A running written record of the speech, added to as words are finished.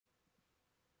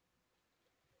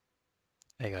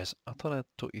Hey guys, I thought I'd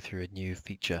talk you through a new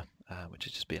feature which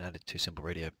has just been added to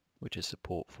SimpleRadio, which is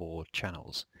support for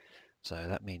channels. So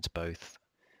that means both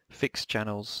fixed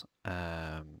channels,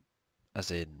 as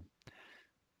in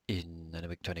the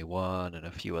NVIDIA 21 and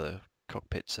a few other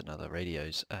cockpits and other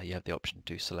radios, you have the option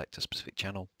to select a specific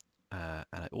channel,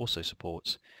 and it also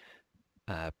supports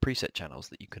preset channels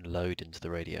that you can load into the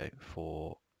radio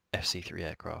for FC3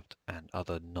 aircraft and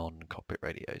other non-cockpit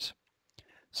radios.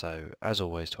 So as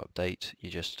always, to update, you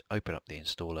just open up the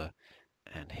installer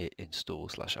and hit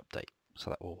install/update. So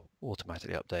that will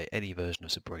automatically update any version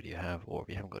of SimpleRadio you have, or if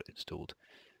you haven't got it installed,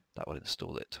 that will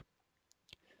install it.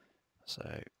 So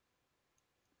let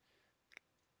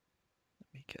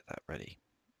me get that ready.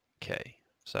 Okay,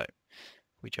 so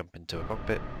if we jump into a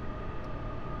cockpit,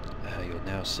 you'll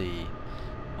now see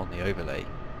on the overlay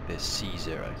there's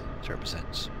C0, which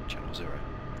represents channel 0.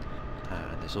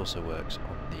 And this also works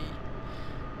on the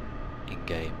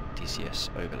in-game DCS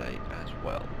overlay as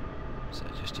well. So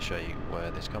just to show you where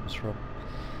this comes from,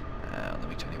 on the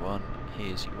MiG-21,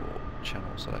 here's your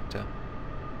channel selector,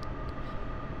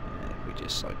 and if we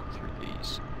just cycle through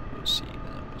these, you'll see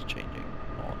the numbers changing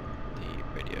on the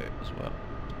radio as well.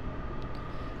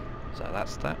 So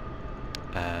that's that.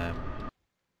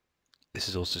 This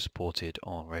is also supported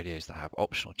on radios that have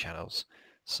optional channels,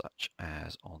 such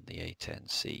as on the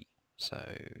A10C. So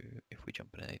if we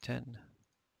jump in an A10,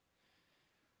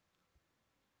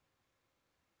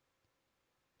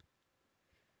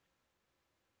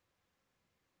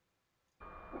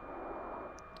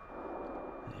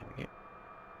 there we go.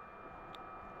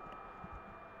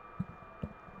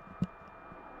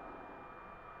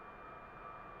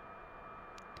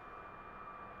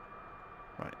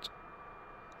 Right.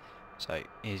 So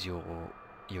here's your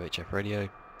UHF radio.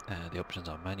 The options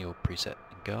are manual, preset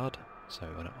and guard. So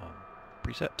we run it on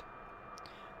preset,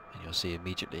 and you'll see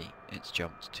immediately it's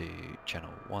jumped to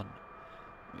channel 1,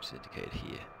 which is indicated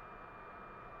here.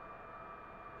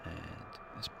 And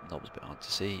this knob's a bit hard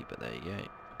to see, but there you go.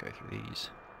 Go through these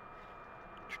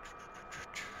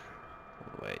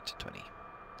all the way to 20.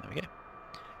 There we go.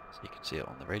 So you can see it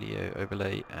on the radio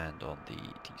overlay and on the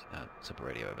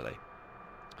SimpleRadio overlay.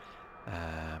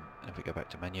 And if we go back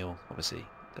to manual, obviously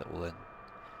that will then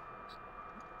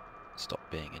stop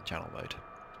being in channel mode.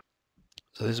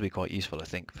 So this will be quite useful, I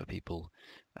think, for people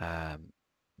that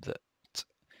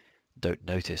don't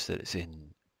notice that it's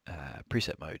in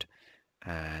preset mode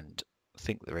and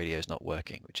think the radio is not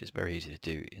working, which is very easy to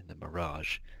do in the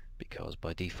Mirage, because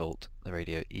by default the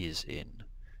radio is in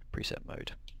preset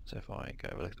mode. So if I go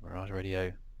over look at the Mirage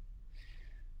radio,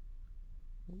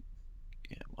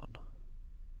 yeah, I'm on.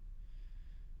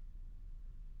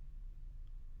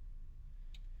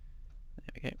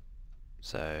 There we go.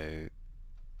 So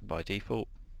by default,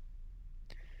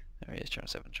 there is channel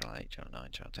 7, channel 8, channel 9,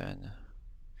 channel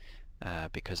 10,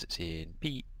 because it's in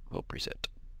P for preset.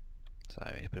 So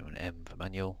you put an M for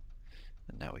manual,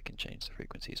 and now we can change the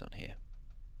frequencies on here.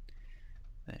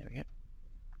 There we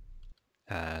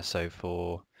go. So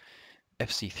for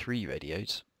FC3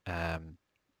 radios,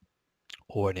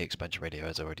 or any expansion radio,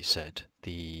 as I already said,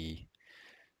 the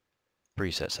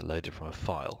presets are loaded from a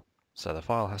file. So the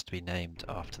file has to be named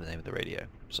after the name of the radio.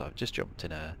 So I've just jumped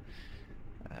in a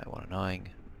 109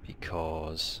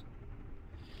 because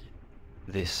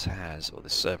this has, or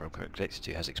this server I'm connected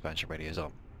to has expansion radios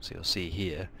on. So you'll see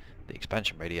here the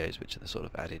expansion radios, which are the sort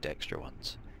of added extra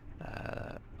ones,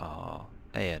 are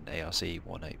AN ARC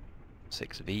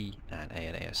 186V and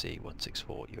AN ARC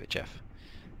 164 UHF.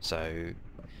 So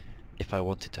if I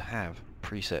wanted to have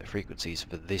preset frequencies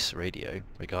for this radio,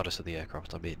 regardless of the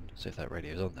aircraft I'm in, so if that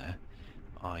radio is on there,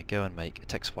 I go and make a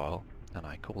text file and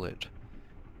I call it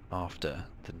after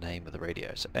the name of the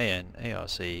radio. So AN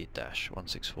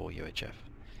ARC-164 UHF.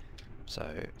 So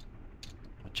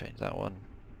I'll change that one.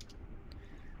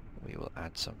 We will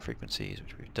add some frequencies,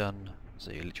 which we've done. So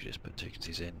you literally just put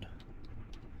frequencies in,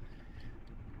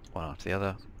 one after the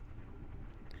other,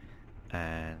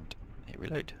 and hit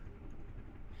reload.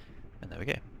 And there we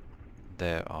go.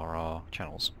 There are our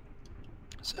channels.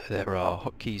 So there are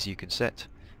hotkeys you can set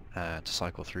to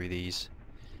cycle through these,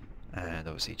 and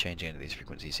obviously changing any of these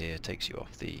frequencies here takes you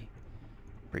off the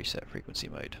preset frequency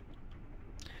mode.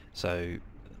 So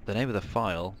the name of the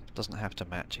file doesn't have to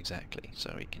match exactly,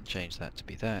 so we can change that to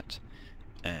be that,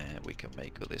 and we can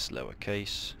make all this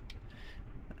lowercase,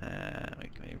 and we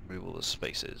can remove all the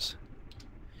spaces,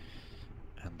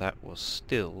 and that will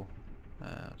still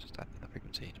just add the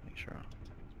frequency to make sure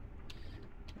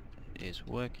it is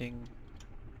working.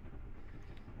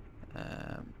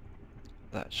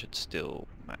 That should still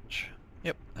match.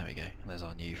 Yep, there we go. There's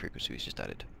our new frequency we just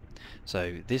added.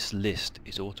 So this list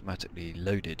is automatically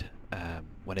loaded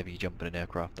whenever you jump in an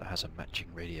aircraft that has a matching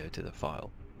radio to the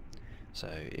file. So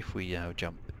if we now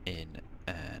jump in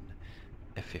an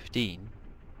F-15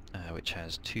 which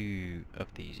has two of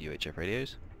these UHF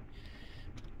radios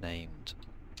named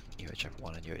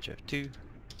UHF-1 and UHF-2,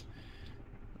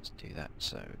 let's do that.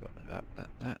 So we've got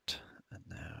that, and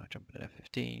now jump in an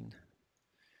F-15.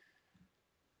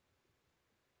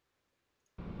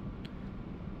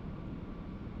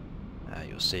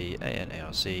 You'll see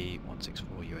ANARC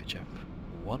 164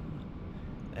 UHF-1,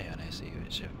 ANARC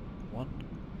UHF-1,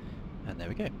 and there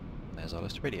we go. And there's our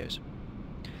list of radios.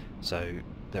 So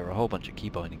there are a whole bunch of key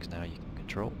bindings now you can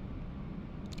control.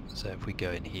 So if we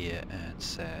go in here and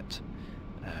set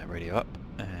radio up,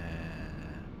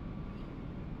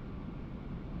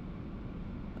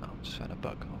 just found a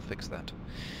bug, I'll fix that.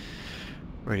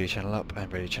 Radio channel up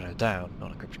and radio channel down,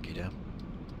 non-encryption key down.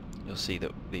 You'll see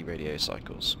that the radio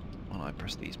cycles when I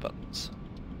press these buttons.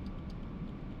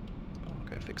 I'll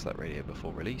go fix that radio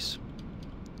before release.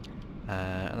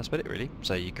 And that's about it really.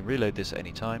 So you can reload this at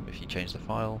any time if you change the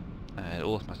file.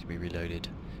 It'll automatically be reloaded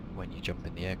when you jump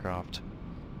in the aircraft.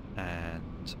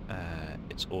 And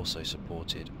it's also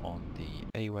supported on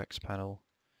the AWACS panel,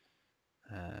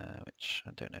 which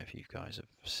I don't know if you guys have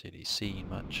really seen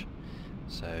much.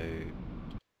 So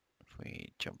if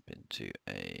we jump into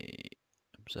a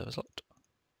observer slot,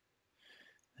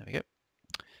 there we go.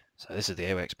 So this is the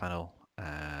AWACS panel.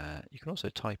 You can also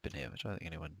type in here, which I don't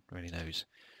think anyone really knows.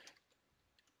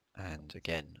 And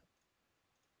again,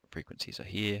 frequencies are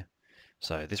here.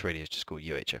 So this radio is just called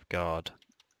UHF Guard,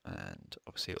 and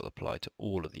obviously it will apply to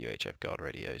all of the UHF Guard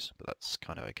radios, but that's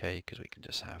kind of okay because we can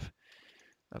just have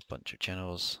a bunch of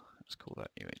channels. Let's call that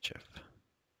UHF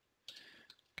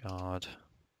Guard.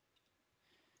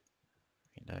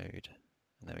 Reload,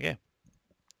 and there we go.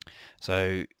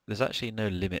 So there's actually no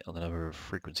limit on the number of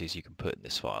frequencies you can put in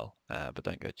this file, but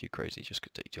don't go too crazy, just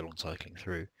could take too long cycling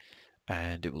through.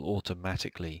 And it will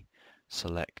automatically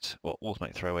select, or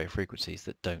automatically throw away frequencies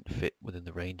that don't fit within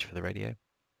the range for the radio.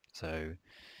 So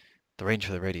the range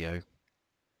for the radio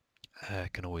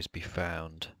can always be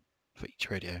found for each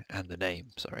radio, and the name,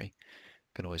 sorry,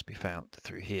 can always be found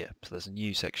through here. So there's a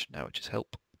new section now which is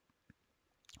help,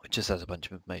 which just has a bunch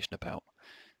of information about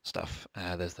stuff.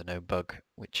 There's the known bug,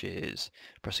 which is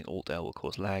pressing Alt-L will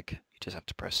cause lag. You just have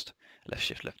to press left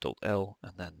shift left Alt-L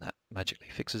and then that magically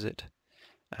fixes it.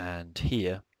 And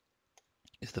here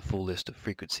is the full list of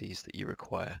frequencies that you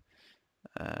require.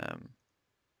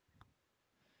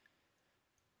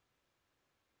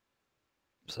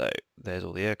 So there's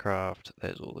all the aircraft,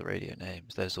 there's all the radio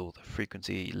names, there's all the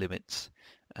frequency limits,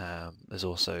 there's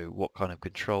also what kind of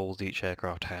controls each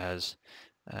aircraft has,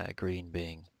 green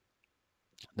being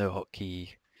no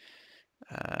hotkey,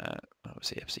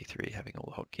 obviously FC3 having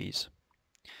all the hotkeys.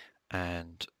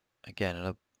 And again,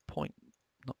 another point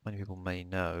not many people may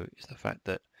know is the fact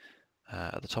that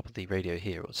at the top of the radio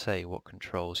here it will say what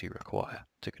controls you require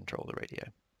to control the radio.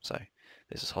 So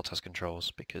this is hot house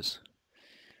controls because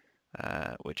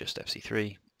we're just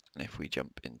FC3, and if we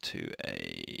jump into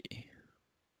a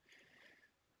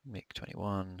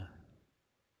MiG-21,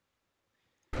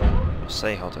 we'll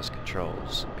say hot house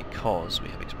controls because we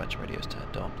have expansion radios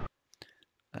turned on.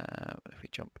 If we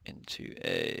jump into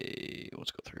a,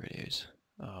 what's got 3 radios?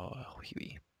 Oh,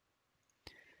 Huey.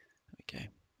 Okay.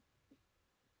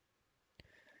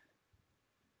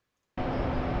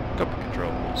 Cockpit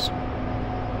controls.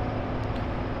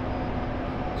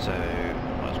 So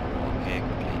might as well go on here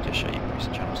quickly, just show you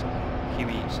preset channels on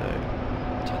Huey. So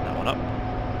turn that one up,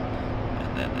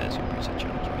 and then there's your preset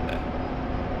channels right there.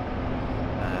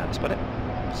 That's about it.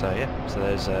 So yeah, so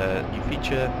there's a new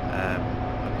feature.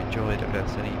 Hope you enjoyed. If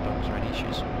there's any bugs or any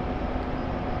issues.